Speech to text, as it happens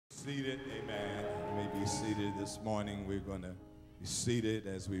Seated, amen. You may be seated this morning. We're going to be seated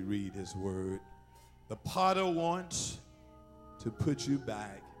as we read his word. The potter wants to put you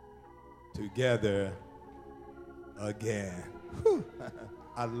back together again. Whew.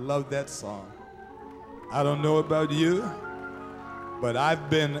 I love that song. I don't know about you, but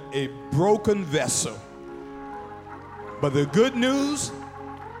I've been a broken vessel. But the good news,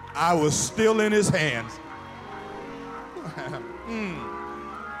 I was still in his hands.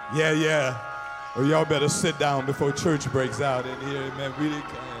 Yeah. Well, y'all better sit down before church breaks out in here. Man, really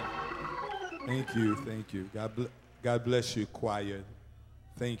can. Thank you. God bless you, choir.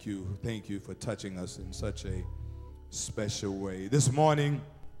 Thank you for touching us in such a special way. This morning,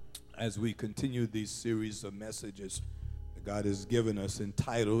 as we continue these series of messages that God has given us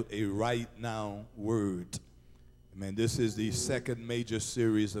entitled A Right Now Word. Amen. This is the second major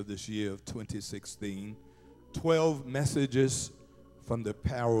series of this year of 2016. 12 messages from the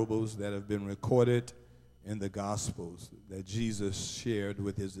parables that have been recorded in the Gospels that Jesus shared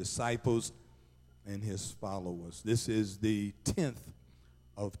with his disciples and his followers. This is the 10th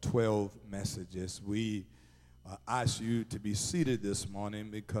of 12 messages. We ask you to be seated this morning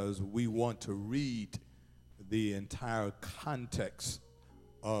because we want to read the entire context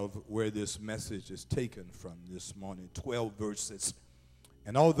of where this message is taken from this morning, 12 verses.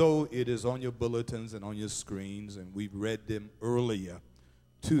 And although it is on your bulletins and on your screens, and we've read them earlier,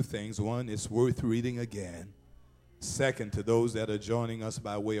 two things. One, it's worth reading again. Second, to those that are joining us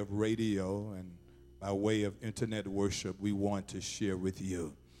by way of radio and by way of internet worship, we want to share with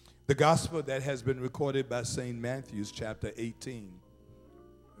you the gospel that has been recorded by St. Matthew, chapter 18,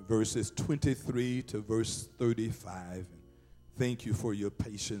 verses 23 to verse 35. Thank you for your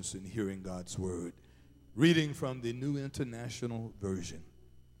patience in hearing God's word. Reading from the New International Version.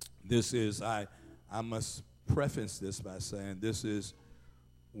 This is, I must preface this by saying, this is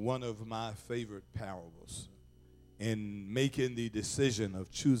one of my favorite parables. In making the decision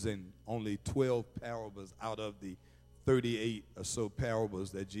of choosing only 12 parables out of the 38 or so parables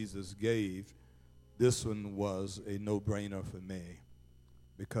that Jesus gave, this one was a no-brainer for me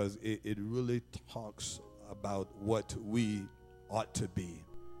because it really talks about what we ought to be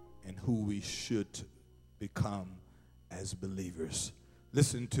and who we should become as believers.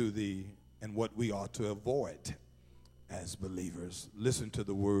 Listen to and what we ought to avoid as believers. Listen to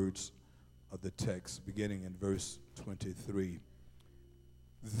the words of the text beginning in verse 23.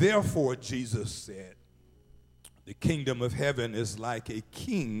 Therefore, Jesus said, the kingdom of heaven is like a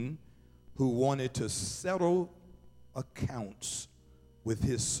king who wanted to settle accounts with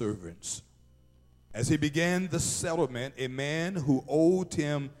his servants. As he began the settlement, a man who owed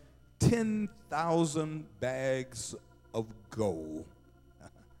him 10,000 bags of gold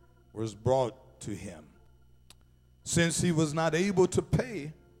was brought to him. Since he was not able to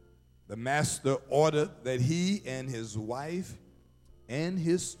pay, the master ordered that he and his wife and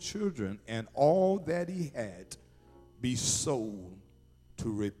his children and all that he had be sold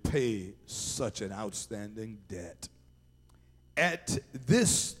to repay such an outstanding debt. At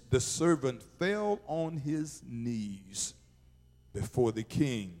this, the servant fell on his knees before the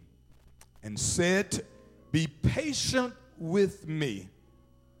king and said, "Be patient with me,"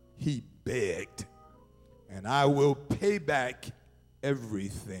 he begged, "and I will pay back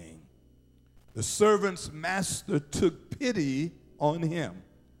everything." The servant's master took pity on him,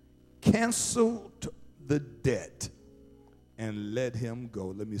 canceled the debt, and let him go.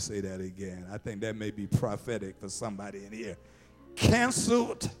 Let me say that again. I think that may be prophetic for somebody in here.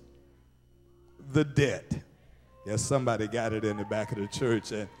 Canceled the debt. Yes, somebody got it in the back of the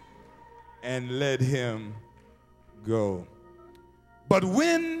church, and let him go. But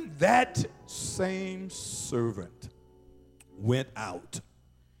when that same servant went out,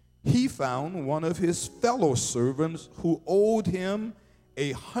 he found one of his fellow servants who owed him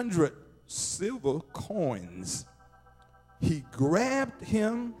 100 silver coins. He grabbed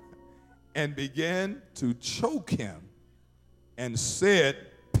him and began to choke him and said,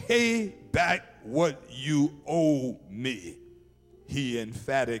 "Pay back what you owe me," he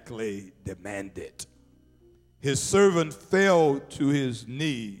emphatically demanded. His servant fell to his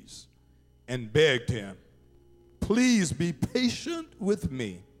knees and begged him, "Please be patient with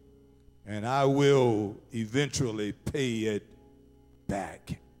me, and I will eventually pay it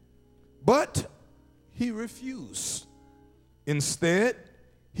back." But he refused. Instead,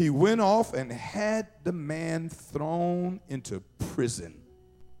 he went off and had the man thrown into prison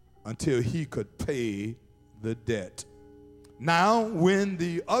until he could pay the debt. Now, when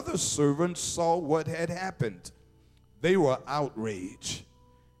the other servants saw what had happened, they were outraged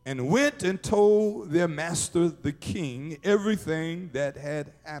and went and told their master the king everything that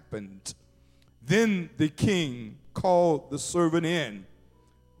had happened. Then the king called the servant in.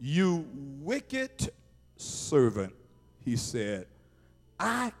 "You wicked servant," he said,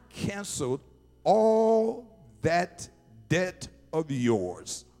 "I canceled all that debt of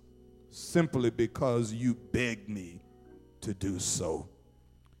yours simply because you begged me to do so.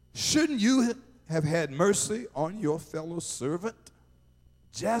 Shouldn't you have had mercy on your fellow servant,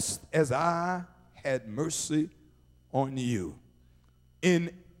 just as I had mercy on you?"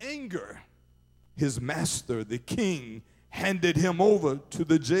 In anger, his master, the king, handed him over to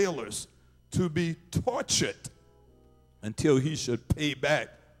the jailers to be tortured until he should pay back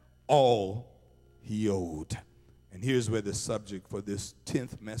all he owed. And here's where the subject for this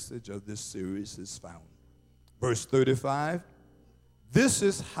 10th message of this series is found. Verse 35, this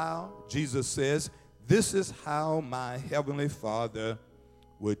is how, Jesus says, "This is how my heavenly Father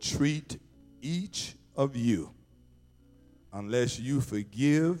will treat each of you unless you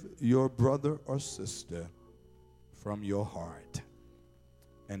forgive your brother or sister from your heart."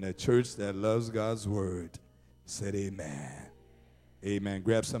 And the church that loves God's word said amen. Amen.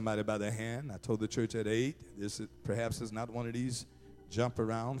 Grab somebody by the hand. I told the church at 8, this perhaps is not one of these jump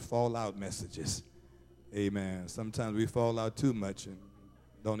around, fall out messages. Amen. Sometimes we fall out too much and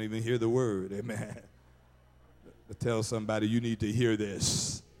don't even hear the word. Amen. But tell somebody you need to hear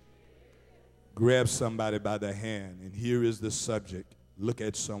this. Grab somebody by the hand, and here is the subject. Look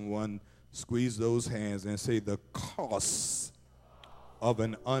at someone, squeeze those hands, and say, the cost of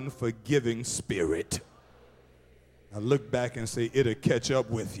an unforgiving spirit. Now look back and say, it'll catch up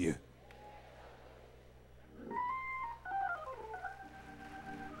with you.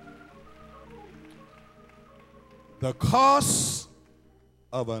 The cost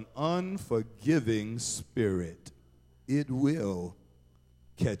of an unforgiving spirit. It will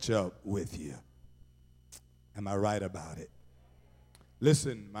catch up with you. Am I right about it?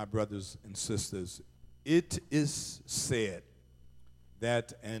 Listen, my brothers and sisters, it is said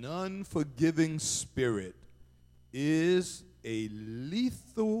that an unforgiving spirit is a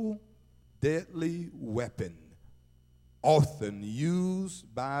lethal, deadly weapon, often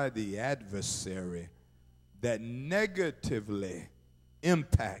used by the adversary that negatively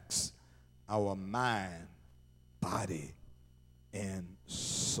impacts our mind, body, and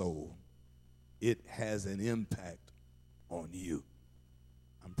soul. It has an impact on you.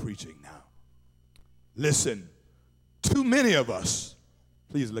 I'm preaching now. Listen, too many of us,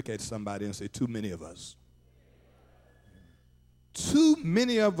 please look at somebody and say, too many of us. Too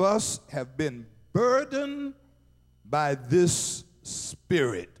many of us have been burdened by this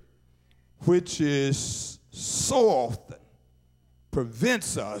spirit, which is so often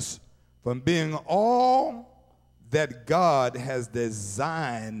prevents us from being all that God has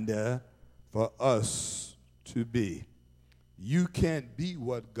designed for us to be. You can't be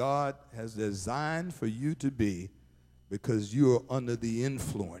what God has designed for you to be because you're under the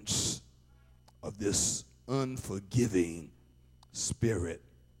influence of this unforgiving spirit.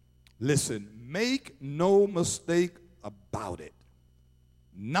 Listen, make no mistake about it.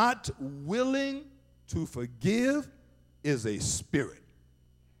 Not willing to forgive is a spirit.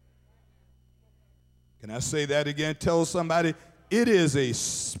 Can I say that again? Tell somebody, it is a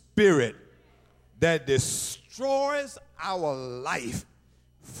spirit that destroys our life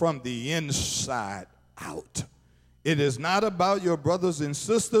from the inside out. It is not about your brothers and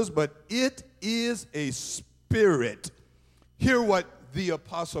sisters, but it is a spirit. Hear what the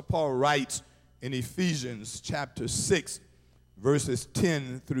Apostle Paul writes in Ephesians chapter 6, verses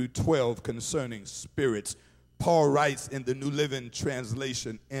 10 through 12 concerning spirits. Paul writes in the New Living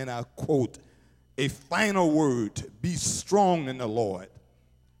Translation, and I quote, "A final word, be strong in the Lord,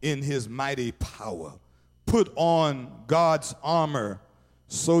 in his mighty power. Put on God's armor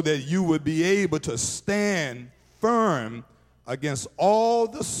so that you will be able to stand firm against all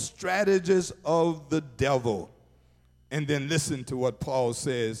the strategies of the devil." And then listen to what Paul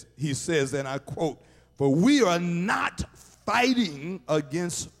says. He says, and I quote, "For we are not fighting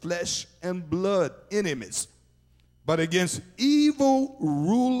against flesh and blood enemies, but against evil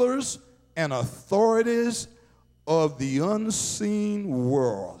rulers and authorities of the unseen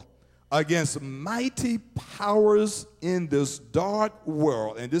world, against mighty powers in this dark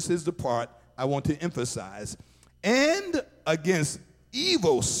world," and this is the part I want to emphasize, "and against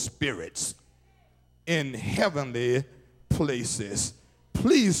evil spirits in heavenly places."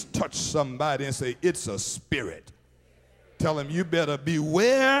 Please touch somebody and say, it's a spirit. Tell them, you better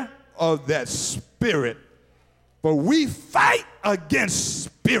beware of that spirit. For we fight against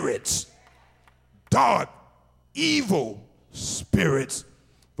spirits, dark, evil spirits.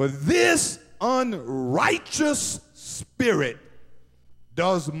 For this unrighteous spirit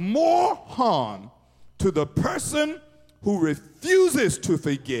does more harm to the person who refuses to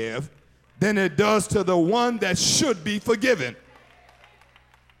forgive than it does to the one that should be forgiven.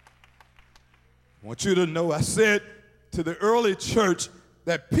 I want you to know, I said to the early church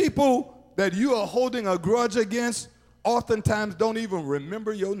that people that you are holding a grudge against oftentimes don't even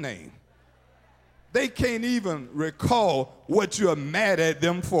remember your name. They can't even recall what you're mad at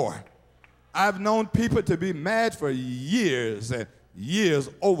them for. I've known people to be mad for years and years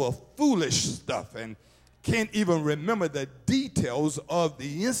over foolish stuff and can't even remember the details of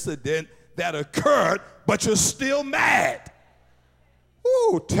the incident that occurred, but you're still mad.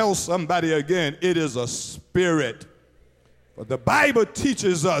 Ooh, tell somebody again, it is a spirit. But the Bible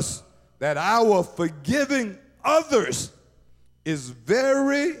teaches us that our forgiving others is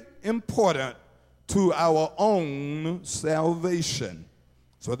very important to our own salvation.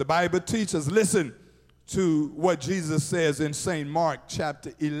 So the Bible teaches, listen to what Jesus says in St. Mark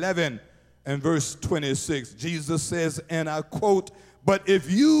chapter 11 and verse 26. Jesus says, and I quote, but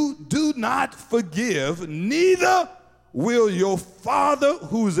if you do not forgive, neither will your Father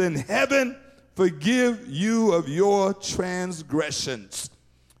who's in heaven forgive you of your transgressions.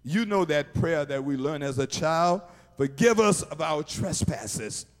 You know that prayer that we learned as a child. Forgive us of our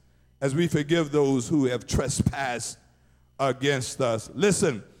trespasses as we forgive those who have trespassed against us.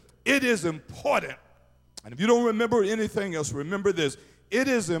 Listen, it is important, and if you don't remember anything else, remember this. It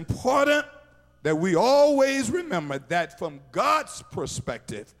is important that we always remember that from God's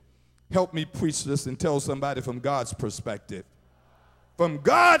perspective, help me preach this and tell somebody from God's perspective. From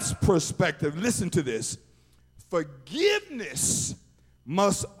God's perspective, listen to this. Forgiveness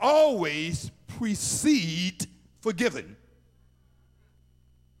must always precede forgiving.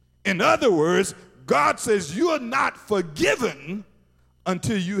 In other words, God says you're not forgiven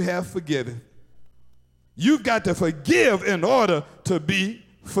until you have forgiven. You've got to forgive in order to be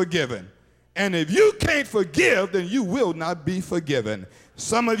forgiven. And if you can't forgive, then you will not be forgiven.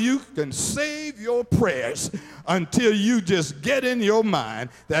 Some of you can save your prayers until you just get in your mind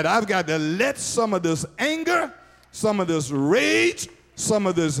that I've got to let some of this anger, some of this rage, some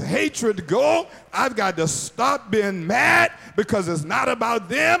of this hatred go. I've got to stop being mad because it's not about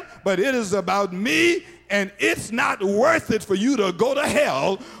them, but it is about me, and it's not worth it for you to go to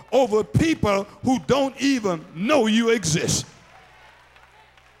hell over people who don't even know you exist.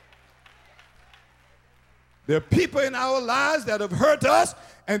 There are people in our lives that have hurt us,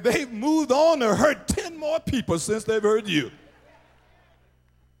 and they've moved on to hurt 10 more people since they've hurt you.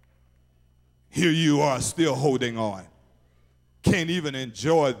 Here you are still holding on. Can't even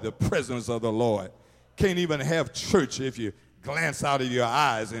enjoy the presence of the Lord. Can't even have church if you glance out of your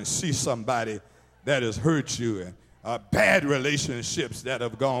eyes and see somebody that has hurt you, and bad relationships that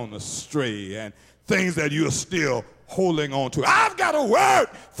have gone astray, and things that you're still holding on to. I've got a word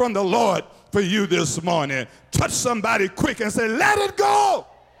from the Lord for you this morning. Touch somebody quick and say, let it go.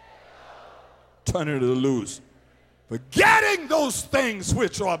 Turn it loose. Forgetting those things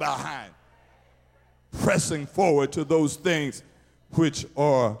which are behind. Pressing forward to those things which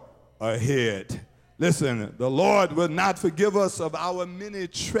are ahead. Listen, the Lord will not forgive us of our many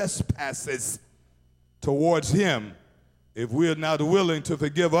trespasses towards him if we're not willing to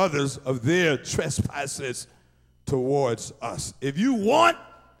forgive others of their trespasses towards us. If you want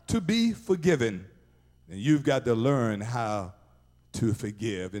to be forgiven, then you've got to learn how to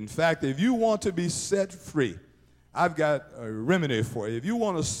forgive. In fact, if you want to be set free, I've got a remedy for you. If you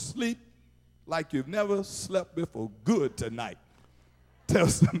want to sleep like you've never slept before, good tonight. Tell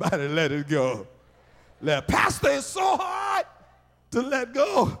somebody, let it go. Pastor, it's so hard to let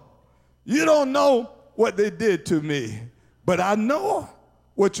go. You don't know what they did to me, but I know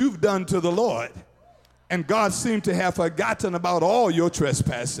what you've done to the Lord. And God seemed to have forgotten about all your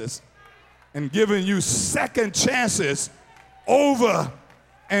trespasses and given you second chances over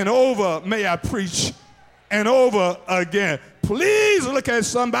and over, may I preach, and over again. Please look at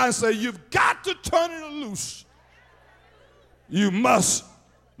somebody and say, you've got to turn it loose. You must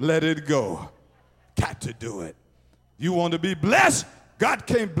let it go. Got to do it. You want to be blessed? God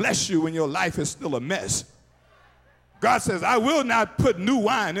can't bless you when your life is still a mess. God says, I will not put new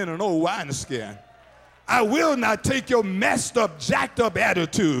wine in an old wineskin. I will not take your messed up, jacked up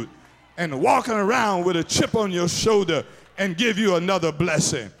attitude and walking around with a chip on your shoulder and give you another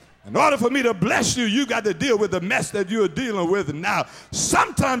blessing. In order for me to bless you, you got to deal with the mess that you're dealing with now.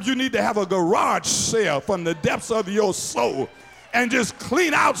 Sometimes you need to have a garage sale from the depths of your soul and just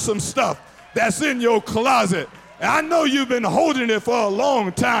clean out some stuff that's in your closet I know you've been holding it for a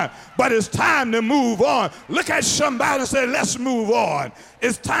long time, but it's time to move on. Look at somebody and say, let's move on.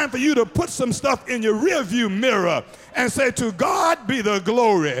 It's time for you to put some stuff in your rearview mirror and say, to God be the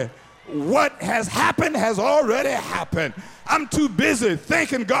glory. What has happened has already happened. I'm too busy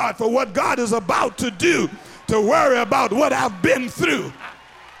thanking God for what God is about to do to worry about what I've been through.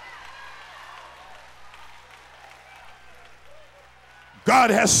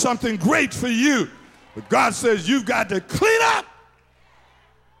 God has something great for you. But God says you've got to clean up.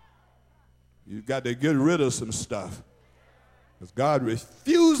 You've got to get rid of some stuff. Because God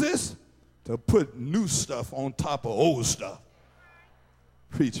refuses to put new stuff on top of old stuff.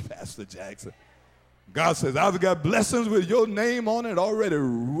 Preach, Pastor Jackson. God says, I've got blessings with your name on it already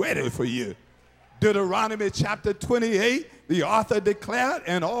ready for you. Deuteronomy chapter 28, the author declared,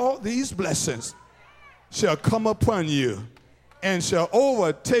 and all these blessings shall come upon you and shall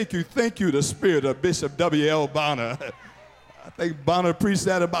overtake you. Thank you, the spirit of Bishop W.L. Bonner. I think Bonner preached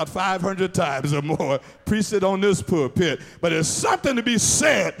that about 500 times or more. Preached it on this pulpit. But there's something to be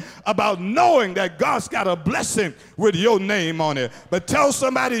said about knowing that God's got a blessing with your name on it. But tell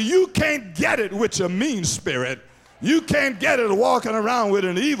somebody you can't get it with your mean spirit. You can't get it walking around with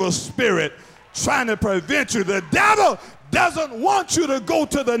an evil spirit trying to prevent you. The devil doesn't want you to go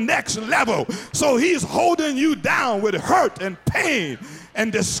to the next level. So he's holding you down with hurt and pain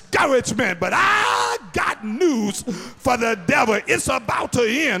and discouragement. But I got news for the devil. It's about to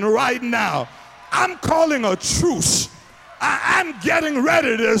end right now. I'm calling a truce. I'm getting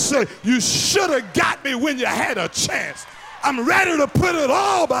ready to say, you should have got me when you had a chance. I'm ready to put it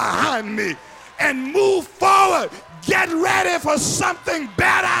all behind me and move forward. Get ready for something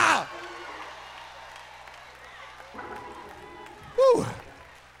better. Woo.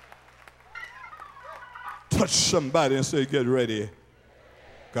 Touch somebody and say, get ready.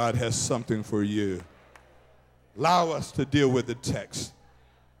 God has something for you. Allow us to deal with the text.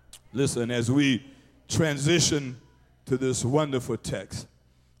 Listen, as we transition to this wonderful text,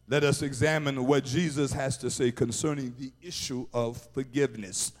 let us examine what Jesus has to say concerning the issue of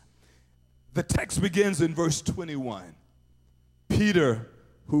forgiveness. The text begins in verse 21. Peter,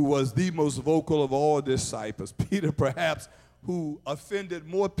 who was the most vocal of all disciples, Peter perhaps who offended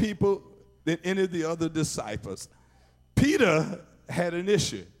more people than any of the other disciples. Peter had an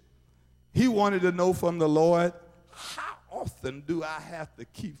issue. He wanted to know from the Lord, how often do I have to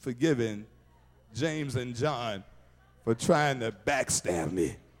keep forgiving James and John for trying to backstab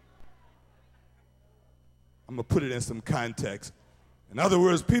me? I'm going to put it in some context. In other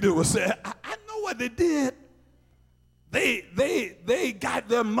words, Peter was saying, I know what they did. They got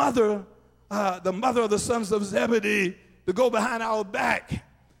their mother, the mother of the sons of Zebedee, to go behind our back.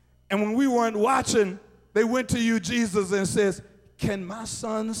 And when we weren't watching, they went to you, Jesus, and says, can my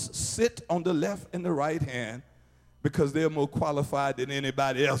sons sit on the left and the right hand because they're more qualified than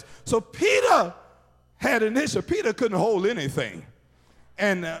anybody else? So Peter had an issue. Peter couldn't hold anything.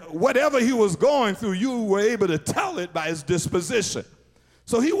 And whatever he was going through, you were able to tell it by his disposition.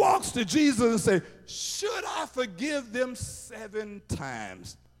 So he walks to Jesus and says, should I forgive them 7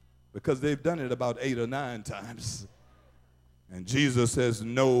 times? Because they've done it about 8 or 9 times. And Jesus says,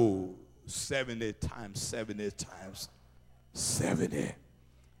 no, 70 times, 70 times, 70.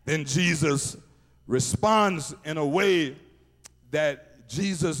 Then Jesus responds in a way that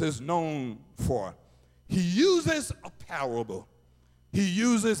Jesus is known for. He uses a parable. He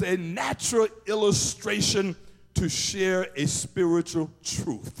uses a natural illustration to share a spiritual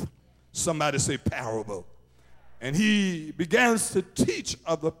truth. Somebody say parable. And he begins to teach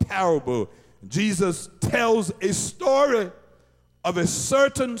of the parable. Jesus tells a story of a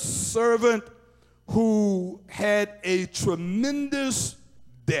certain servant who had a tremendous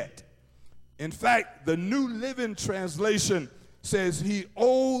debt. In fact, the New Living Translation says he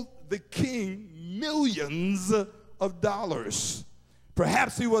owed the king millions of dollars.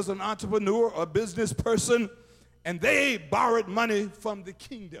 Perhaps he was an entrepreneur or business person, and they borrowed money from the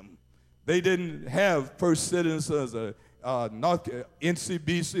kingdom. They didn't have First Citizens or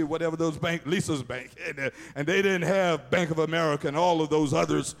NCBC, whatever those banks, Lisa's bank, and they didn't have Bank of America and all of those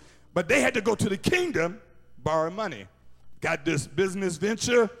others. But they had to go to the kingdom, borrow money. Got this business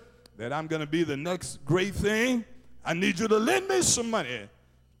venture that I'm going to be the next great thing. I need you to lend me some money.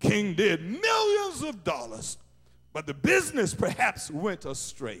 King did millions of dollars, but the business perhaps went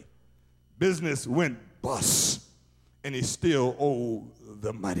astray. Business went bust, and he still owed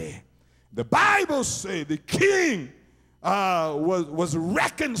the money. The Bible says the king was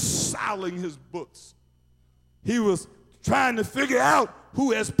reconciling his books. He was trying to figure out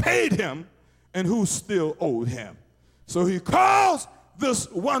who has paid him and who still owed him. So he calls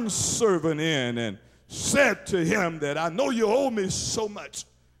this one servant in and said to him that I know you owe me so much.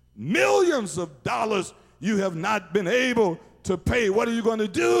 Millions of dollars you have not been able to pay. What are you going to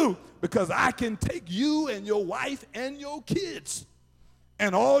do? Because I can take you and your wife and your kids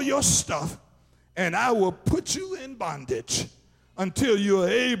and all your stuff, and I will put you in bondage until you are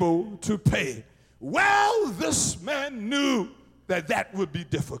able to pay. Well, this man knew that that would be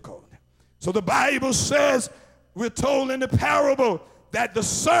difficult. So the Bible says, we're told in the parable, that the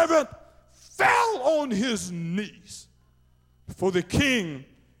servant fell on his knees before the king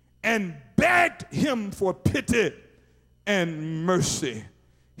and begged him for pity and mercy.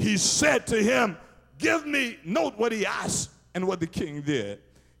 He said to him, give me, note what he asked and what the king did.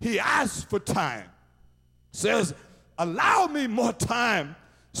 He asked for time. Says, allow me more time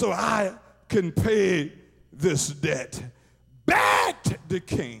so I can pay this debt. Begged the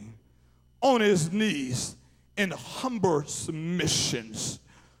king on his knees in humble submissions.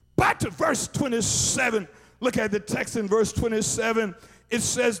 But to verse 27, look at the text in verse 27. It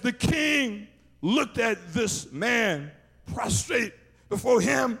says, the king looked at this man prostrate before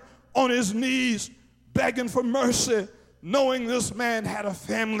him on his knees, begging for mercy, knowing this man had a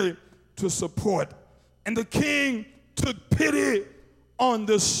family to support. And the king took pity on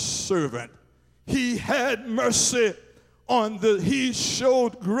this servant. He had mercy on he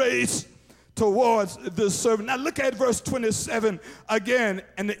showed grace towards the servant. Now look at verse 27 again,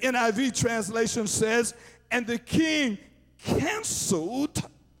 and the NIV translation says, and the king canceled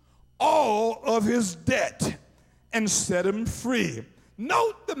all of his debt and set him free.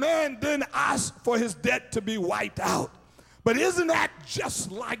 Note the man didn't ask for his debt to be wiped out. But isn't that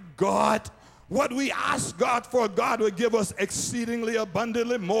just like God? What we ask God for, God will give us exceedingly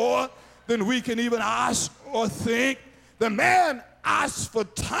abundantly more than we can even ask or think. The man asked for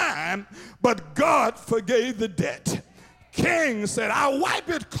time, but God forgave the debt. King said, I'll wipe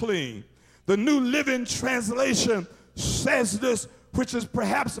it clean. The New Living Translation says this, which is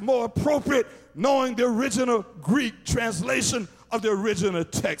perhaps more appropriate, knowing the original Greek translation of the original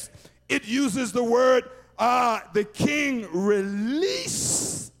text. It uses the word, the king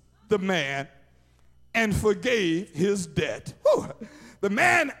released the man and forgave his debt. Whew. The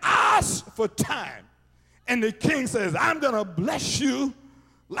man asked for time, and the king says, I'm going to bless you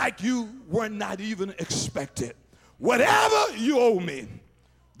like you were not even expected. Whatever you owe me,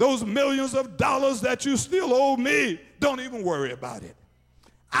 those millions of dollars that you still owe me, don't even worry about it.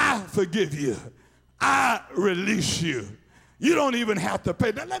 I forgive you. I release you. You don't even have to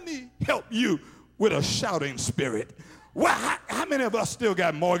pay. Now let me help you with a shouting spirit. Well, how many of us still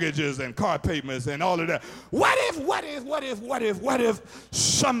got mortgages and car payments and all of that? What if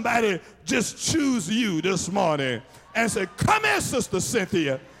somebody just choose you this morning and say, come here, Sister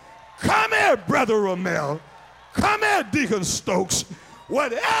Cynthia. Come here, Brother Ramel. Come here, Deacon Stokes.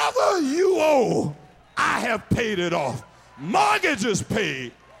 Whatever you owe, I have paid it off. Mortgages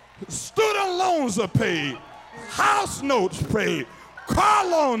paid. Student loans are paid. House notes paid. Car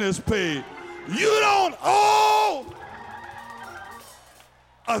loan is paid. You don't owe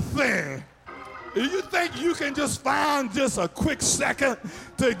a thing. You think you can just find just a quick second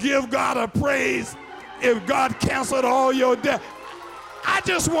to give God a praise if God canceled all your debt? I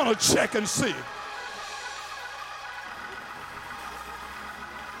just want to check and see.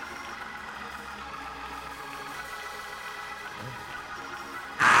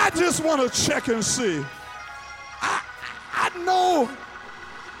 I just want to check and see. I know,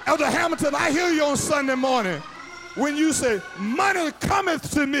 Elder Hamilton, I hear you on Sunday morning when you say, money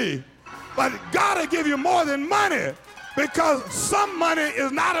cometh to me, but God will give you more than money, because some money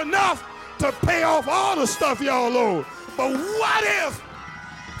is not enough to pay off all the stuff y'all owe. But what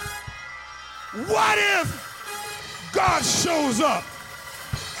if God shows up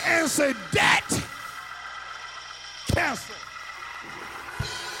and say, debt canceled?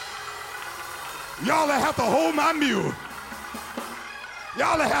 Y'all have to hold my mule.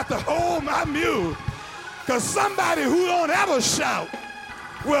 Y'all have to hold my mule. Because somebody who don't ever shout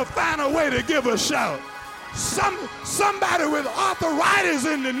will find a way to give a shout. Somebody with arthritis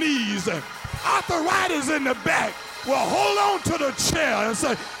in the knees and arthritis in the back will hold on to the chair and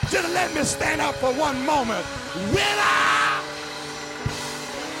say, just let me stand up for one moment.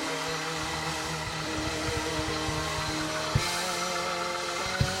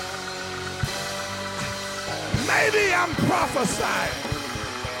 Maybe I'm prophesying.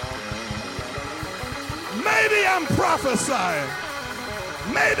 Maybe I'm prophesying.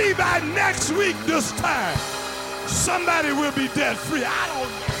 Maybe by next week this time, somebody will be debt free. I don't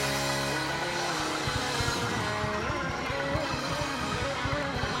know.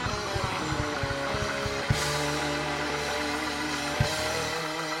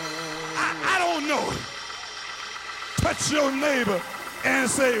 I don't know. Touch your neighbor and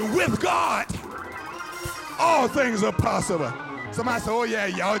say, with God, all things are possible. Somebody say, oh yeah,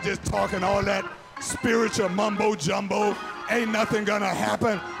 y'all just talking all that spiritual mumbo jumbo. Ain't nothing gonna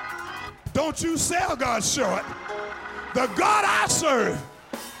happen. Don't you sell God short. The God I serve,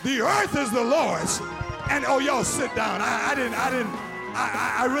 the earth is the Lord's. And oh, y'all sit down.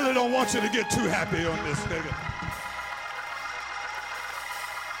 I really don't want you to get too happy on this nigga.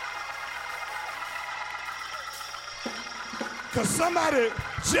 Because somebody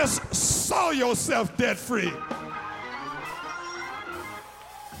just saw yourself debt free.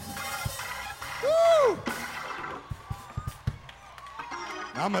 Woo!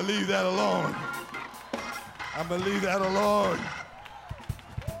 I'm going to leave that alone. I'm going to leave that alone.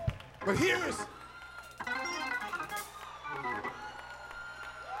 But here's,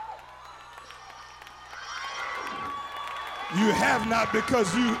 you have not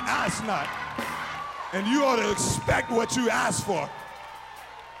because you ask not. And you ought to expect what you ask for.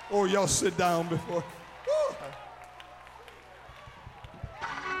 Or y'all sit down before. Woo.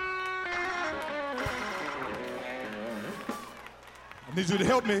 I need you to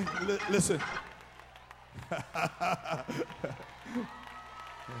help me. Listen.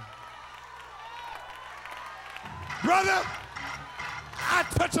 Brother, I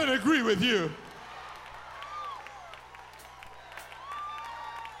touch and agree with you.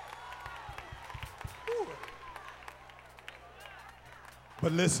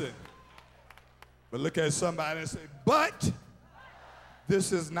 But listen, but look at somebody and say, but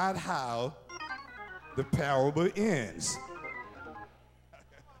this is not how the parable ends.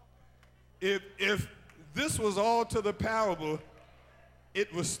 If this was all to the parable,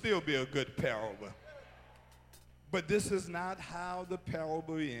 it would still be a good parable. But this is not how the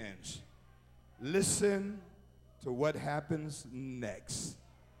parable ends. Listen to what happens next.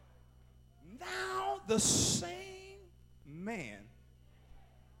 Now the same man,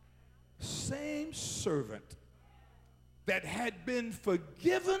 same servant that had been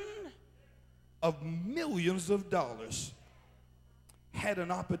forgiven of millions of dollars had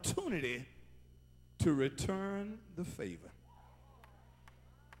an opportunity to return the favor.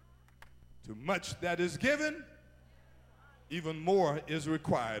 Too much that is given, even more is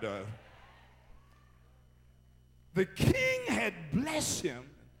required of. The king had blessed him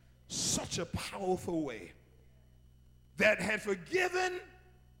such a powerful way that had forgiven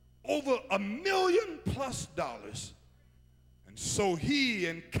over $1 million+ dollars. And so he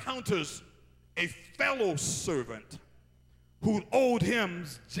encounters a fellow servant who owed him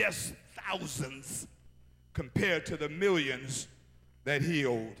just thousands compared to the millions that he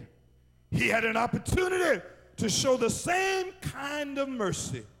owed. He had an opportunity to show the same kind of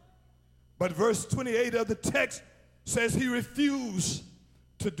mercy. But verse 28 of the text says he refused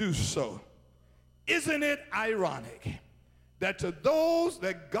to do so. Isn't it ironic that to those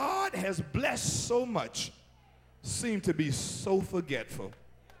that God has blessed so much seem to be so forgetful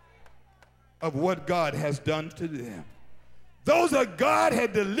of what God has done to them? Those that God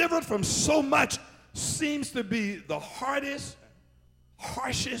had delivered from so much seems to be the hardest,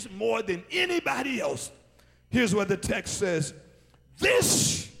 harshest more than anybody else. Here's what the text says.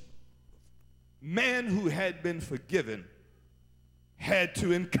 This man who had been forgiven had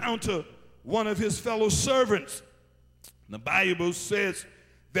to encounter one of his fellow servants. The Bible says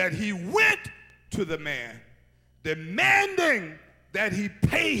that he went to the man, demanding that he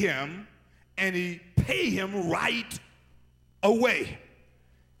pay him, and he pay him right away.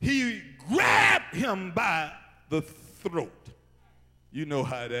 He grabbed him by the throat. You know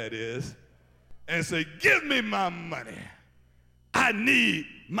how that is. And said, give me my money. I need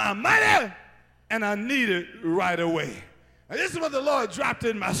my money, and I need it right away. And this is what the Lord dropped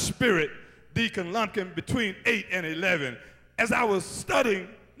in my spirit, Deacon Lumpkin, between 8 and 11. As I was studying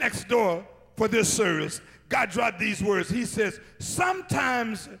next door for this service, God dropped these words. He says,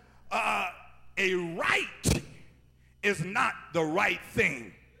 sometimes a right is not the right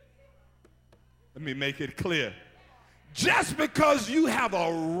thing. Let me make it clear. Just because you have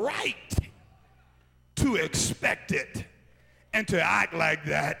a right to expect it and to act like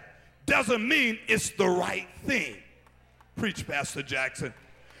that doesn't mean it's the right thing. Preach, Pastor Jackson.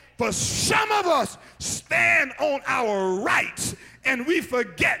 For some of us stand on our rights and we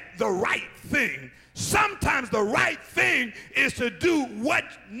forget the right thing. Sometimes the right thing is to do what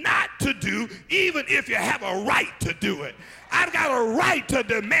not to do, even if you have a right to do it. I've got a right to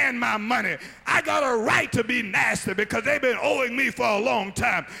demand my money. I got a right to be nasty because they've been owing me for a long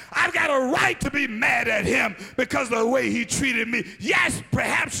time. I've got a right to be mad at him because of the way he treated me. Yes,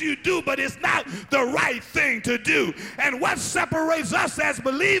 perhaps you do, but it's not the right thing to do. And what separates us as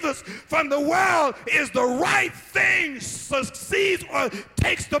believers from the world is the right thing succeeds or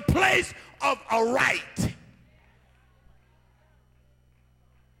takes the place of a right.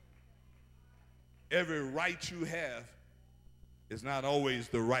 Every right you have is not always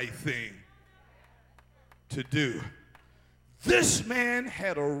the right thing to do. This man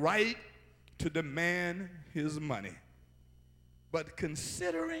had a right to demand his money, but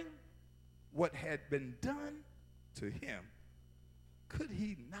considering what had been done to him, could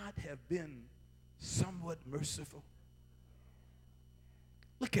he not have been somewhat merciful?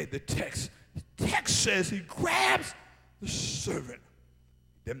 Look at the text. The text says he grabs the servant,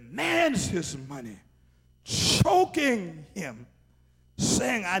 demands his money, choking him,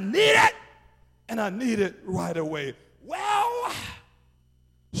 saying, I need it, and I need it right away. Well,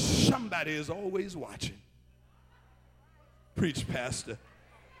 somebody is always watching. Preach, Pastor.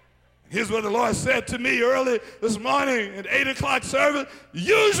 Here's what the Lord said to me early this morning at 8 o'clock service.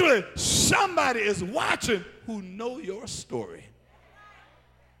 Usually somebody is watching who know your story.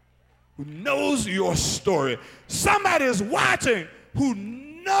 Who knows your story. Somebody is watching who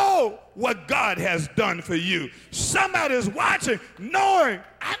know what God has done for you. Somebody is watching, knowing,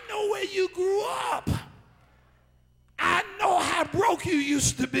 I know where you grew up. I know how broke you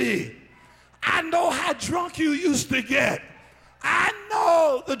used to be. I know how drunk you used to get. I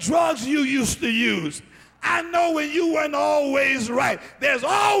know the drugs you used to use. I know when you weren't always right. There's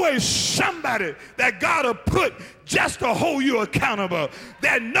always somebody that God will put just to hold you accountable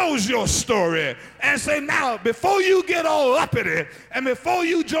that knows your story and say, now, before you get all up in it and before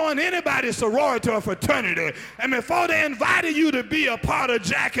you join anybody's sorority or fraternity and before they invited you to be a part of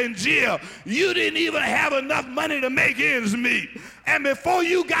Jack and Jill, you didn't even have enough money to make ends meet. And before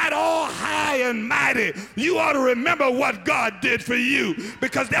you got all high and mighty, you ought to remember what God did for you,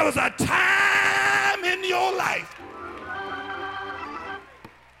 because there was a time in your life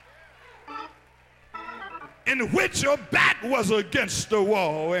in which your back was against the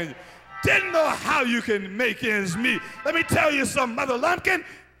wall and didn't know how you can make ends meet. Let me tell you something, Mother Lumpkin,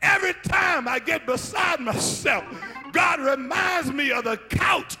 every time I get beside myself, God reminds me of the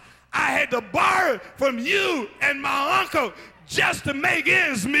couch I had to borrow from you and my uncle just to make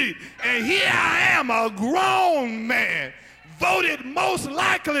ends meet. And here I am, a grown man, voted most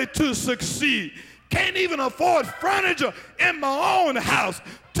likely to succeed. Can't even afford furniture in my own house.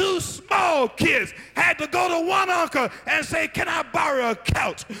 2 small kids. Had to go to one uncle and say, can I borrow a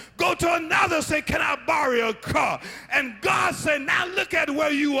couch? Go to another, say, can I borrow a car? And God said, now look at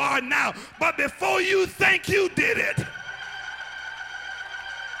where you are now. But before you think you did it,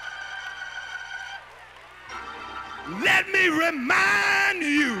 let me remind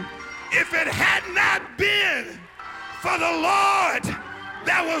you, if it had not been for the Lord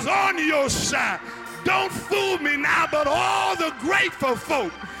that was on your side, don't fool me now, but all the grateful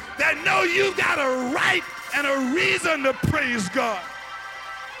folk that know you got a right and a reason to praise God.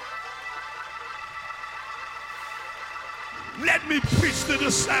 Let me preach to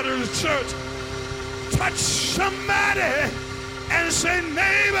the side of the church. Touch somebody and say,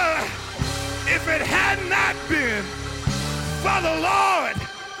 neighbor, if it had not been for the Lord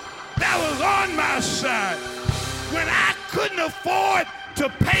that was on my side, when I couldn't afford to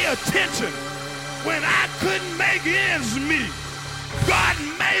pay attention, when I couldn't make ends meet, God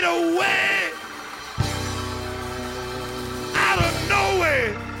made a way out of no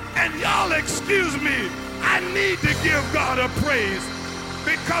way. And y'all excuse me, I need to give God a praise,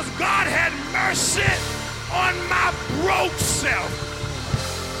 because God had mercy on my broke self.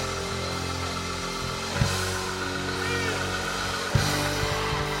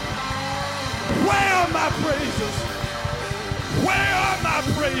 Where are my praises? Where are my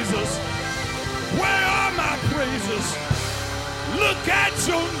praises? Where are my praises? Look at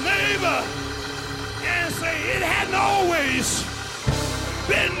your neighbor and say, it hadn't always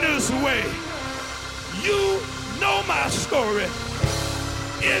been this way. You know my story.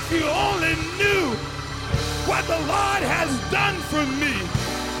 If you only knew what the Lord has done for me,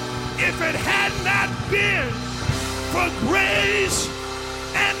 if it had not been for grace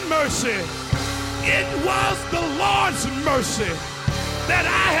and mercy, it was the Lord's mercy that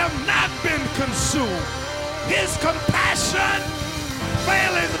I have not been consumed. His compassion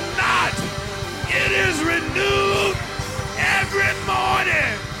faileth not. It is renewed every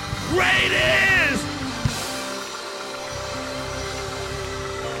morning. Great is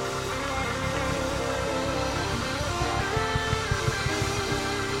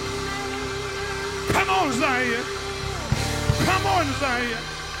on, Zion. Come on, Zion.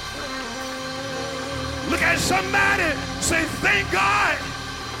 Look at somebody. Say, thank God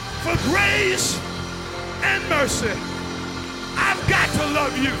for grace and mercy. I've got to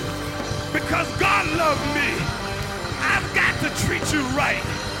love you because God loved me. I've got to treat you right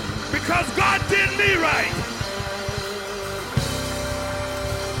because God did me right.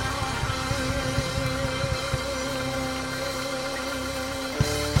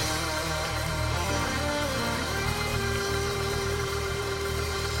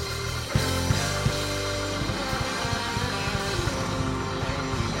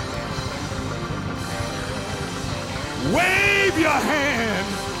 Wave your hand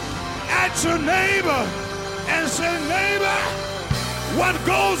at your neighbor and say, neighbor, what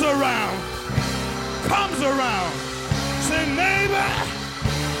goes around comes around. Say, neighbor,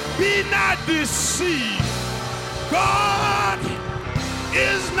 be not deceived. God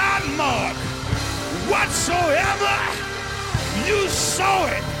is not mocked. Whatsoever you sow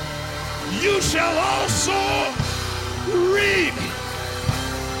it, you shall also reap.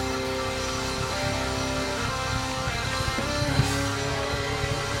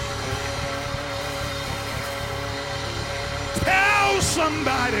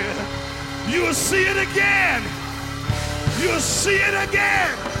 Somebody, you'll see it again. You'll see it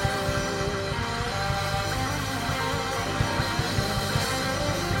again.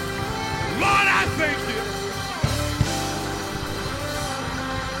 Lord, I thank you.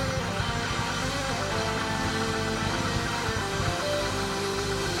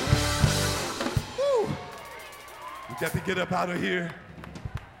 Woo. We got to get up out of here.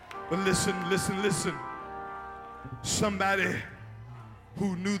 But listen, listen, listen. Somebody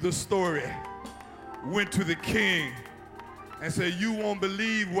who knew the story went to the king and said, you won't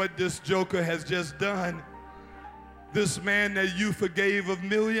believe what this joker has just done. This man that you forgave of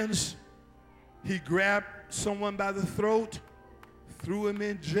millions, he grabbed someone by the throat, threw him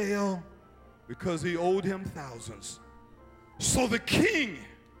in jail because he owed him thousands. So the king,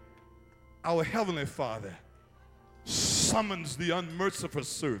 our heavenly Father, summons the unmerciful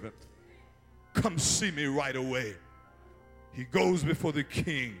servant. Come see me right away. He goes before the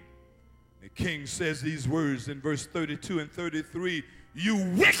king. The king says these words in verse 32 and 33, you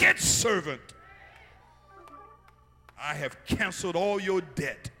wicked servant, I have canceled all your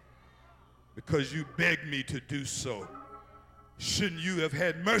debt because you begged me to do so. Shouldn't you have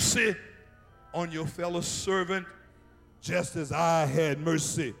had mercy on your fellow servant just as I had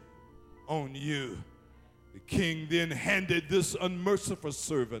mercy on you? The king then handed this unmerciful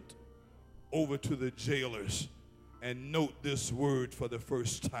servant over to the jailers. And note this word for the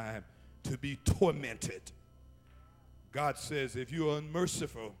first time, to be tormented. God says, if you are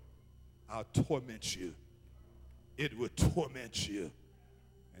unmerciful, I'll torment you. It will torment you.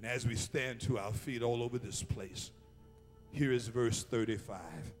 And as we stand to our feet all over this place, here is verse 35.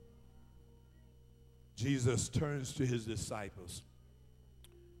 Jesus turns to his disciples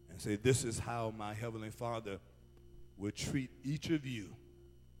and says, this is how my heavenly Father will treat each of you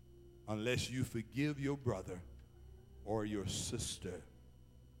unless you forgive your brother or your sister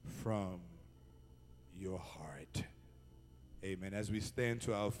from your heart. Amen. As we stand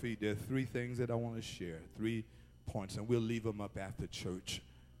to our feet, there are three things that I want to share, 3 points, and we'll leave them up after church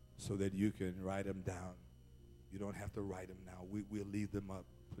so that you can write them down. You don't have to write them now. We'll leave them up,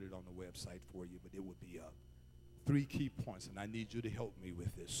 put it on the website for you, but it will be up. 3 key points, and I need you to help me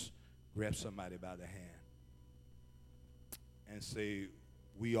with this. Grab somebody by the hand and say,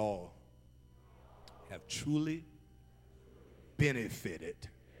 we all have truly benefited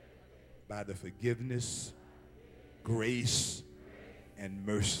by the forgiveness, grace, and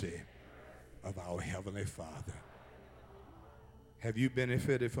mercy of our Heavenly Father. Have you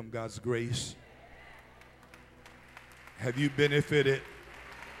benefited from God's grace? Have you benefited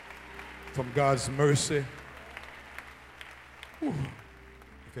from God's mercy? Whew.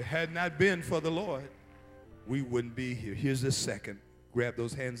 If it had not been for the Lord, we wouldn't be here. Here's the second. Grab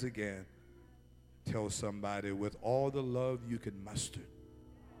those hands again. Tell somebody, with all the love you can muster.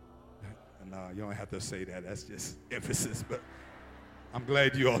 No, you don't have to say that. That's just emphasis, but I'm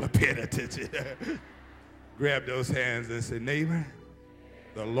glad you all are paying attention. Grab those hands and say, neighbor,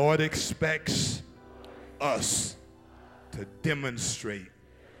 the Lord expects us to demonstrate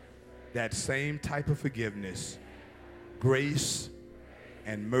that same type of forgiveness, grace,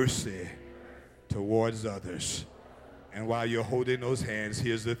 and mercy towards others. And while you're holding those hands,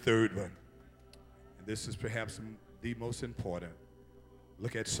 here's the third one. And this is perhaps the most important.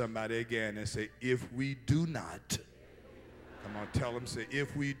 Look at somebody again and say, if we do not, come on, tell them, say,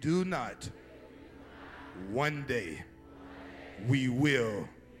 if we do not, one day we will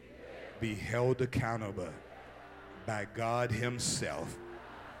be held accountable by God himself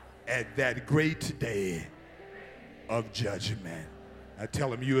at that great day of judgment. I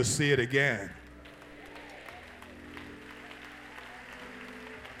tell him you will see it again.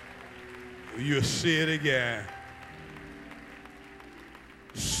 You'll see it again.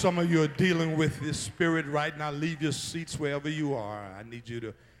 Some of you are dealing with this spirit right now. Leave your seats wherever you are. I need you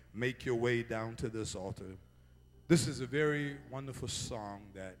to make your way down to this altar. This is a very wonderful song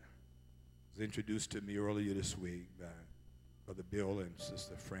that was introduced to me earlier this week by Brother Bill and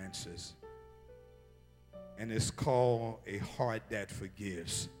Sister Francis. And it's called A Heart That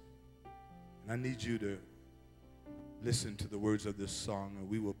Forgives. And I need you to listen to the words of this song, and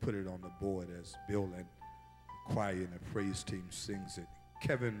we will put it on the board as Bill and the choir and the praise team sings it.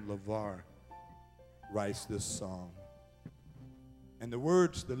 Kevin LeVar writes this song. And the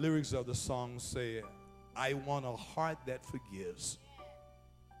words, the lyrics of the song say, I want a heart that forgives,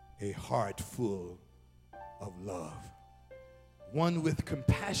 a heart full of love, one with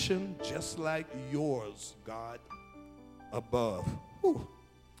compassion just like yours, God, above. Whew.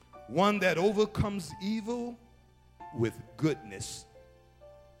 One that overcomes evil with goodness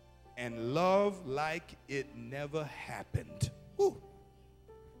and love like it never happened. Whew.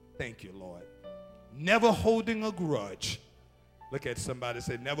 Thank you, Lord. Never holding a grudge. Look at somebody and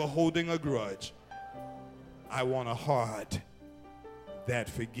say, never holding a grudge. I want a heart that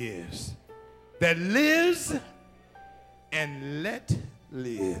forgives, that lives and let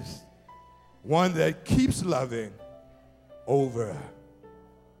lives. One that keeps loving over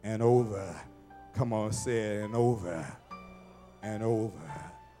and over. Come on, say it, and over and over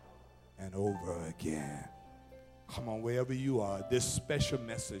and over again. Come on, wherever you are, this special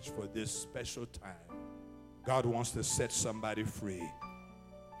message for this special time. God wants to set somebody free.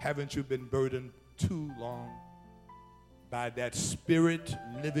 Haven't you been burdened too long by that spirit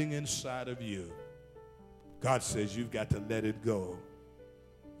living inside of you? God says you've got to let it go.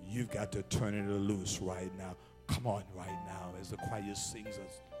 You've got to turn it loose right now. Come on right now as the choir sings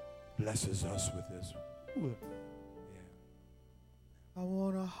us, blesses us with this. Ooh. Yeah. I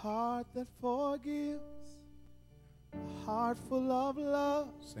want a heart that forgives, a heart full of love.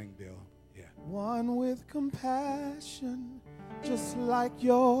 Sing, Bill. Yeah. One with compassion, just like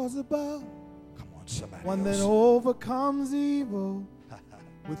yours above. Come on, somebody One else. that overcomes evil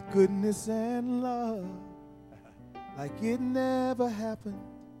with goodness and love, like it never happened,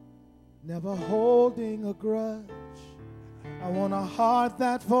 never holding a grudge. I want a heart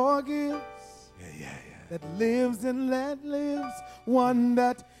that forgives, that lives and let lives, one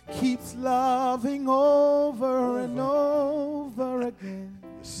that keeps loving over and over again.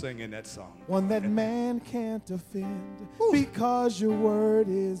 You're singing that song. One that man can't offend because your word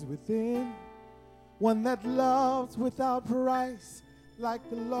is within. One that loves without price like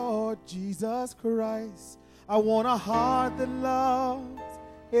the Lord Jesus Christ. I want a heart that loves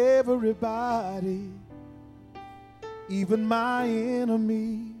everybody, even my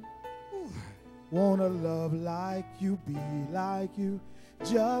enemy. Wanna love like you, be like you,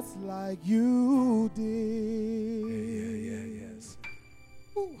 just like you did. Yes.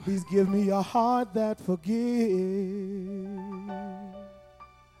 Please give me a heart that forgives.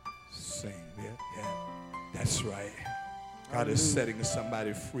 Sing, yeah. That's right. God is setting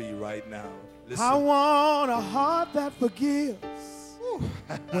somebody free right now. Listen. I want a heart that forgives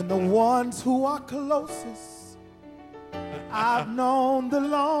when the ones who are closest, I've known the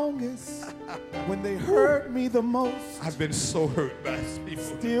longest, when they hurt me the most. I've been so hurt by these people.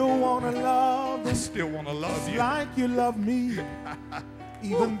 Still want to love them. I still want to love you. Like you love me.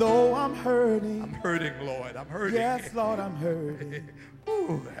 Even though I'm hurting. I'm hurting, Lord. I'm hurting. Yes, Lord, I'm hurting.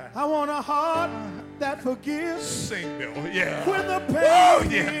 I want a heart that forgives. Sing, Bill. Yeah. When the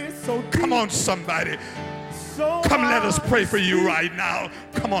pain is so deep. Come on, somebody. So come, let us pray for you right now.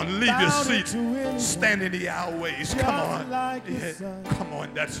 Come on, leave your seats. Stand in the aisleways. Come on. Like come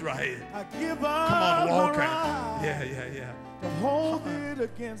on, that's right. I give up. Come on, walk out. Yeah. To hold it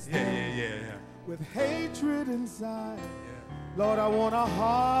against them. Yeah. With hatred inside. Lord, I want a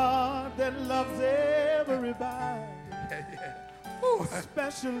heart that loves everybody.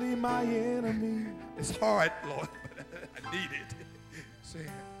 Especially my enemy. It's hard, Lord, but I need it. Sing.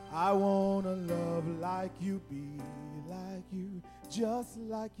 I want to love like you, be like you, just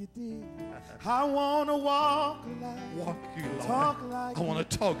like you did. I want to walk you, Lord. Talk like I want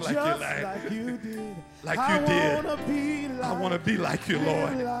to talk like just you, like you did. Like you did. I want to be like you,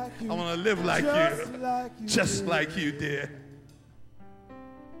 Lord. Like you, I want to live like just you. Like you just did. like you did.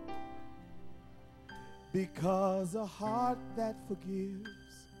 Because a heart that forgives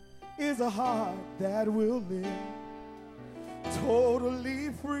is a heart that will live totally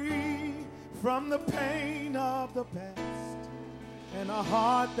free from the pain of the past. And a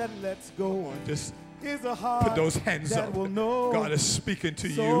heart that lets go Just is a heart put those hands that up. will know God is speaking to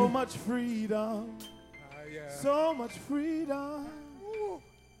so you. much freedom. So much freedom.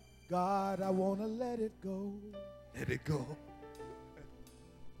 God, I want to let it go. Let it go.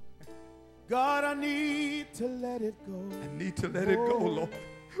 God, I need to let it go. I need to let it go, Lord.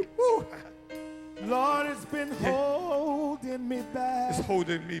 Woo. Lord, it's been holding me back. It's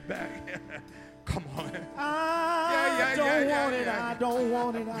holding me back. Come on. I don't want it. I don't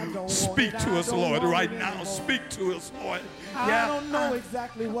want it. I don't want it. Speak to us, Lord, right now. Speak to us, Lord. I don't know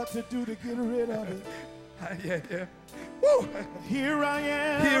exactly what to do to get rid of it. Yeah. Woo. Here I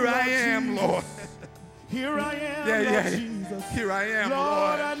am. Here I am, Lord. Here I am, Lord Jesus. Here I am, Lord.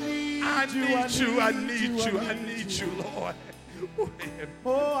 Lord. I need you. I need you, Lord.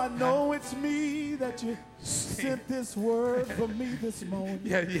 Oh, I know it's me that you sent this word for me this morning.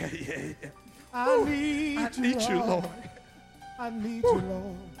 Yeah. I need you, Lord. I need you,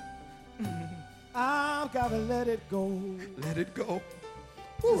 Lord. I've got to let it go. Let it go.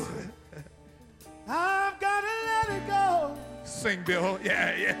 I've got to let it go. Sing, Bill.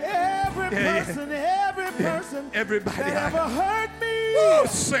 Yeah. Every person Everybody that ever hurt me. Oh,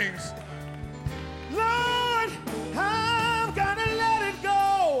 sings. Lord, I've got to let it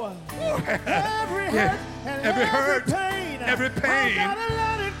go. Every hurt and every pain.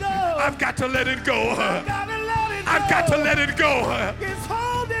 I've got to let it go. I've got to let it go. It's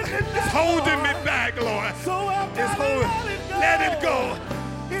holding me back, Lord. So I've got to let it go.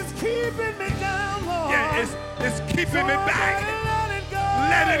 It's keeping me down, Lord. Yeah, it's keeping me back.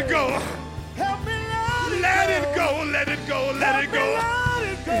 Let it go. Help me Let it go. Let it go. Let it go.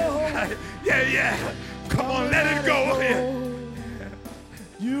 Yeah. Come on, let it go.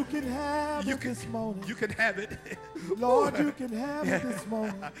 You can have it this morning. You can have it. Lord, you can have it this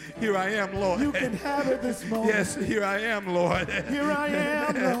morning. Here I am, Lord. You can have it this morning. Yes, here I am, Lord. Here I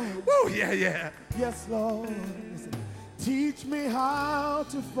am, Lord. Woo, yeah. Yes, Lord. Listen. Teach me how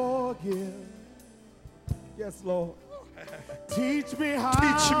to forgive. Yes, Lord. Teach me how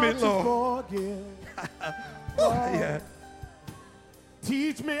to forgive. Yeah.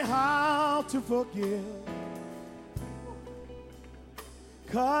 Teach me how to forgive.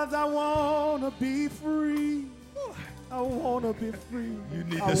 'Cause I want to be free. I want to be free. You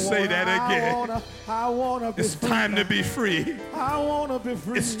need to say that again. I want to be free. It's time to be free. I want to be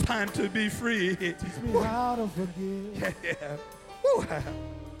free. It's time to be free. Teach me how to forgive. Yeah.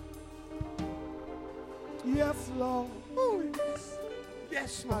 Yes, Lord.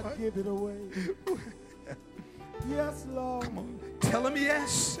 Yes, Lord. I give it away. Yes, Lord. Come on. Tell him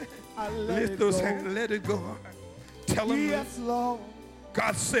yes. I Lift those hands. Let it go. Tell him yes, Lord.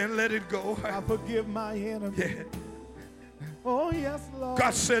 God said, let it go. I forgive my enemy. Yeah. Oh, yes, Lord.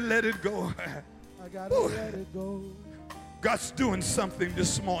 God said, let it go. I got to let it go. God's doing something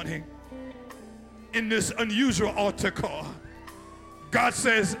this morning in this unusual altar call. God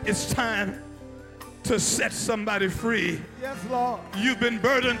says it's time to set somebody free. Yes, Lord. You've been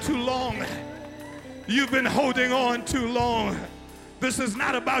burdened too long. You've been holding on too long. This is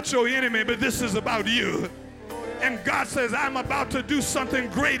not about your enemy, but this is about you. And God says, I'm about to do something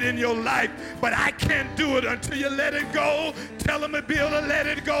great in your life, but I can't do it until you let it go. Tell him to be able to let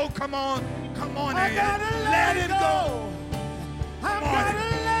it go. Come on. I gotta let it go. I gotta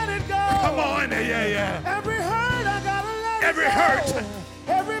let it go. Come on. Yeah. Every hurt, I gotta let Every it go. hurt.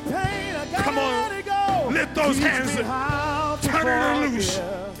 Every pain, I gotta Come on. let it go. Lift those Teach hands me and how to turn it forgive. loose.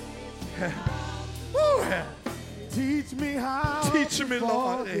 Teach me how Teach to me,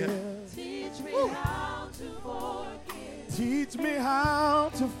 Lord. forgive. Teach me how to forgive. Teach me how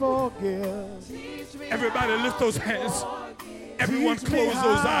to forgive. Teach me Everybody lift those hands. Everyone Teach me close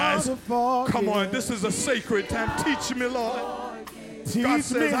those how eyes. to forgive. Come on, this is a sacred time. Teach me, Lord. Teach God me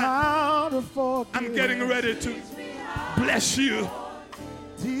says, how to forgive. I'm getting ready to bless you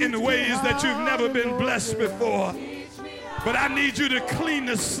Teach in me ways that you've how never to been blessed forgive. before. But I need you to clean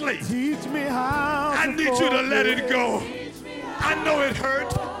the slate. Teach me how I to need you to let it go. I know it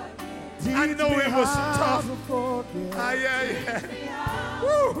hurt. Teach I know me it was how tough. to forgive. Yeah.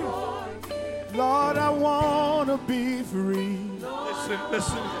 Woo. Lord, I want to be free.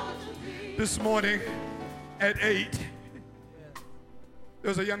 Listen. This morning at 8, there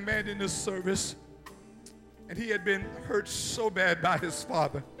was a young man in this service, and he had been hurt so bad by his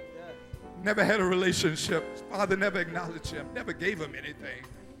father. Never had a relationship. His father never acknowledged him, never gave him anything.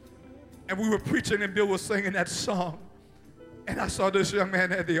 And we were preaching, and Bill was singing that song. And I saw this young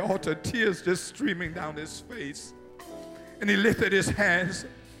man at the altar, tears just streaming down his face. And he lifted his hands,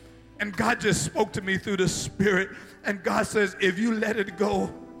 and God just spoke to me through the Spirit. And God says, if you let it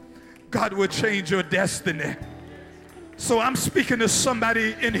go, God will change your destiny. So I'm speaking to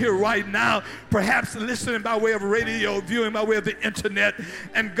somebody in here right now, perhaps listening by way of radio, viewing by way of the internet,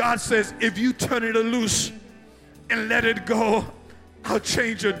 and God says, if you turn it loose and let it go, I'll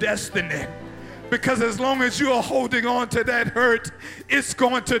change your destiny. Because as long as you are holding on to that hurt, it's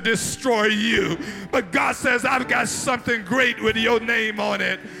going to destroy you. But God says, I've got something great with your name on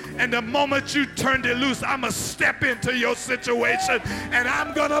it. And the moment you turn it loose, I'm going to step into your situation and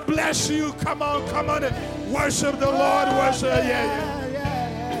I'm going to bless you. Come on, and worship the Lord. Worship.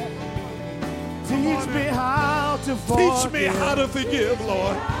 Yeah. Teach me how to forgive. Teach me how to forgive,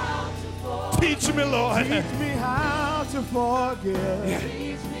 Lord. Teach me, Lord. Teach me how to forgive. Yeah.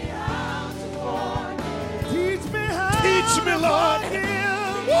 Teach me how Teach me, Lord.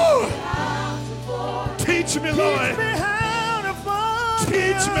 Woo. Teach me, Lord.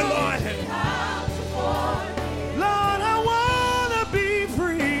 Teach me, Lord. Lord, I want to be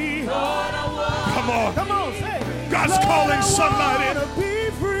free. Come on. Say it. God's Lord, calling somebody.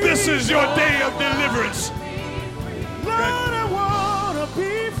 This is your day of deliverance. Lord, I want to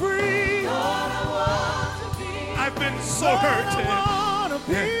be free. I've been so hurt.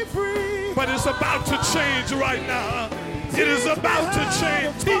 But it's about to change right now. It is about to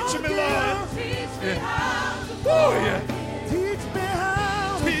change. Teach me, Lord. Yeah. Oh, yeah. Teach me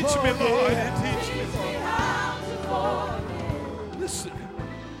how to Teach me, Lord. Teach me, Lord. Listen.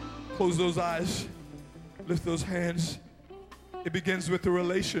 Close those eyes. Lift those hands. It begins with a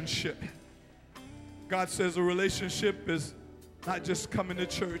relationship. God says a relationship is not just coming to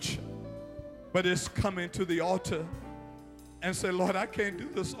church, but it's coming to the altar and say, Lord, I can't do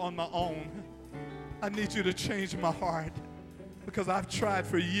this on my own. I need you to change my heart because I've tried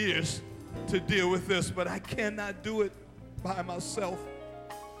for years to deal with this, but I cannot do it by myself.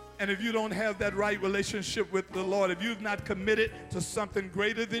 And if you don't have that right relationship with the Lord, if you've not committed to something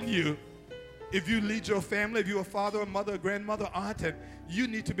greater than you, if you lead your family, if you're a father, a mother, a grandmother, aunt, and you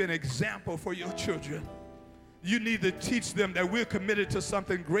need to be an example for your children. You need to teach them that we're committed to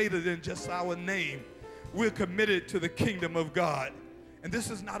something greater than just our name. We're committed to the kingdom of God. And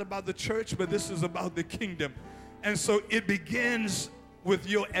this is not about the church, but this is about the kingdom. And so it begins with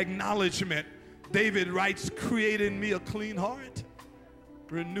your acknowledgement. David writes, create in me a clean heart,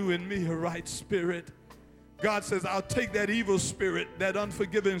 renew in me a right spirit. God says, I'll take that evil spirit, that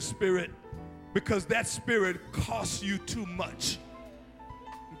unforgiving spirit, because that spirit costs you too much.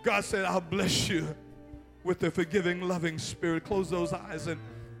 God said, I'll bless you with the forgiving, loving spirit. Close those eyes, and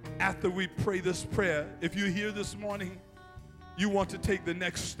after we pray this prayer, if you're here this morning, you want to take the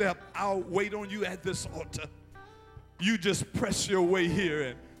next step, I'll wait on you at this altar. You just press your way here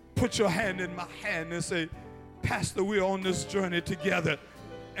and put your hand in my hand and say, Pastor, we're on this journey together.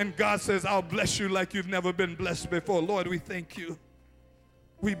 And God says, I'll bless you like you've never been blessed before. Lord, we thank you.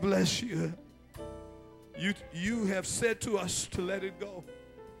 We bless you. You have said to us to let it go.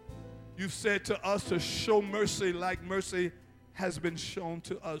 You've said to us to show mercy like mercy has been shown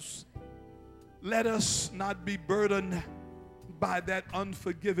to us. Let us not be burdened by that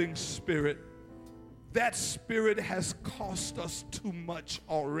unforgiving spirit. That spirit has cost us too much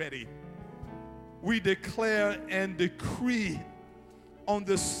already. We declare and decree on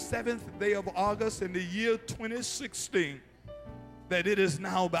the 7th day of August in the year 2016 that it is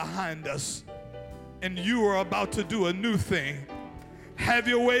now behind us and you are about to do a new thing. Have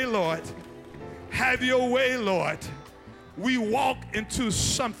your way, Lord. Have your way, Lord. We walk into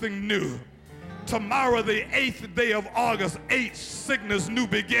something new. Tomorrow, the 8th day of August, 8 signals new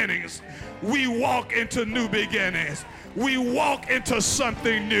beginnings. We walk into new beginnings. We walk into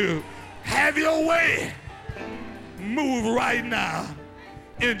something new. Have your way. Move right now.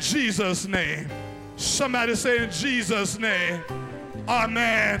 In Jesus' name. Somebody say in Jesus' name.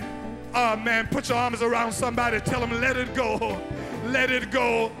 Amen. Amen. Put your arms around somebody. Tell them, let it go. Let it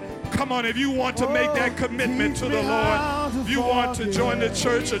go. Come on, if you want to make that commitment to the Lord, if you want to join the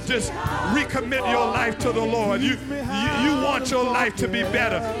church or just recommit your life to the Lord, you want your life to be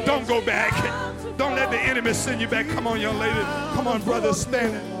better, don't go back. Don't let the enemy send you back. Come on, young lady. Come on, brother,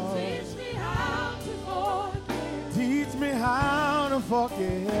 stand. Teach me how to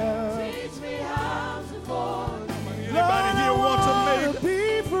forgive. Anybody here want to make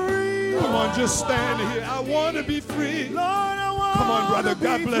be free? Come on, just stand here. I want to be free. Lord, I want Come on, brother.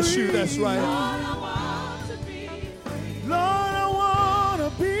 God bless you. That's right. Lord, I want to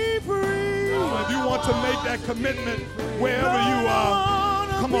be free. If you want to make that commitment wherever you are,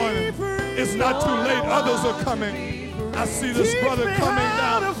 come on. It's not too late. Others are coming. I see this brother coming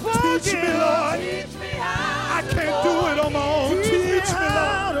down. Teach me, Lord. I can't do it on my own. Teach me,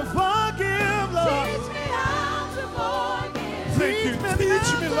 Lord. Forgive, Lord. Thank you.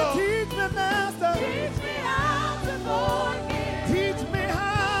 Teach me, Lord. Teach me, Master. Teach me how to forgive. Teach me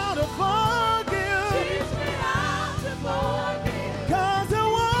how to forgive. Teach me how to forgive. 'Cause I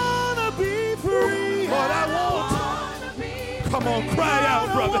wanna be free. Lord, I want. Wanna be Come on, cry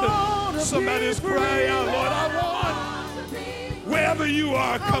out, brother. Somebody's crying out, Lord, I want. Wherever you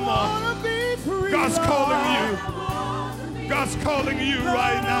are, come on. God's calling you. God's calling you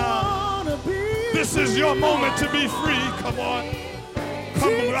right now. This is your moment to be free. Come on.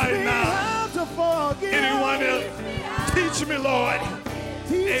 Come right now. Anyone else? Teach me, Lord.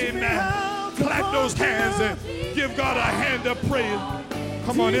 Amen. Clap those hands and give God a hand of praise.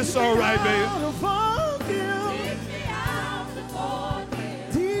 Come on, it's all right, baby.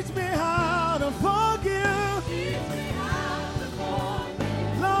 Teach me how to forgive.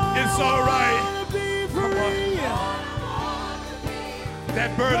 It's all right. Come on.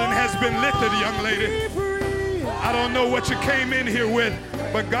 That burden has been lifted, young lady. I don't know what you came in here with,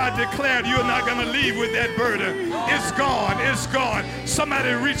 but God declared you're not going to leave with that burden. It's gone. It's gone.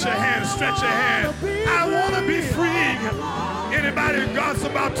 Somebody reach your hand, stretch your hand. I want to be free. Anybody, God's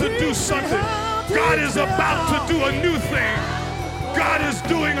about to do something. God is about to do a new thing. God is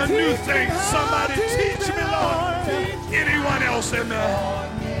doing a new thing. Somebody teach me, Lord. Anyone else in there?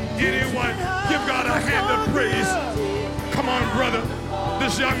 Anyone? Give God a hand of praise. Come on, brother.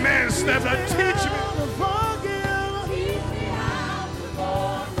 This young man stepped out. Teach me.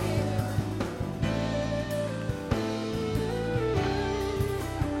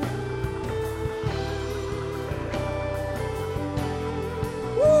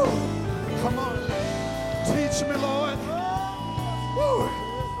 Woo. Come on. Teach me, Lord. Woo.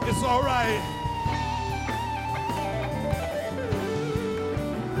 It's all right.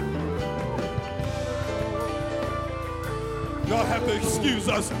 Y'all have to excuse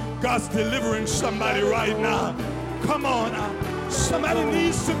us. God's delivering somebody right now. Come on. Somebody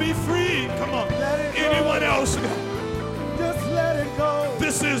needs to be free. Come on. Anyone else? Just let it go.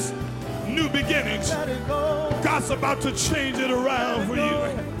 This is new beginnings. Let it go. God's about to change it around for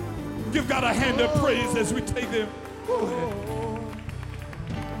you. Give God a hand of praise as we take them.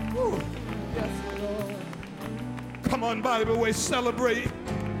 Come on, Bible way, celebrate.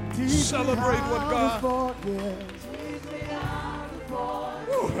 Celebrate what God.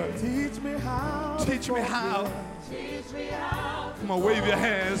 Teach me how. Teach me how. Come on, wave your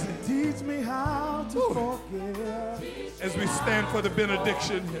hands Teach me how to forgive. as we stand for the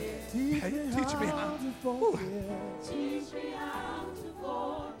benediction. Teach Hey, me teach me how how. to forgive.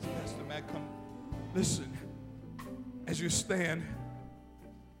 Pastor Matt, come. Listen, as you stand,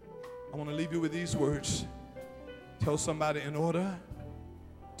 I want to leave you with these words. Tell somebody, in order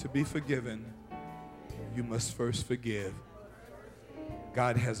to be forgiven, you must first forgive.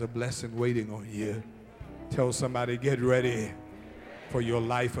 God has a blessing waiting on you. Tell somebody, get ready for your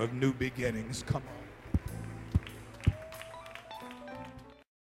life of new beginnings. Come on.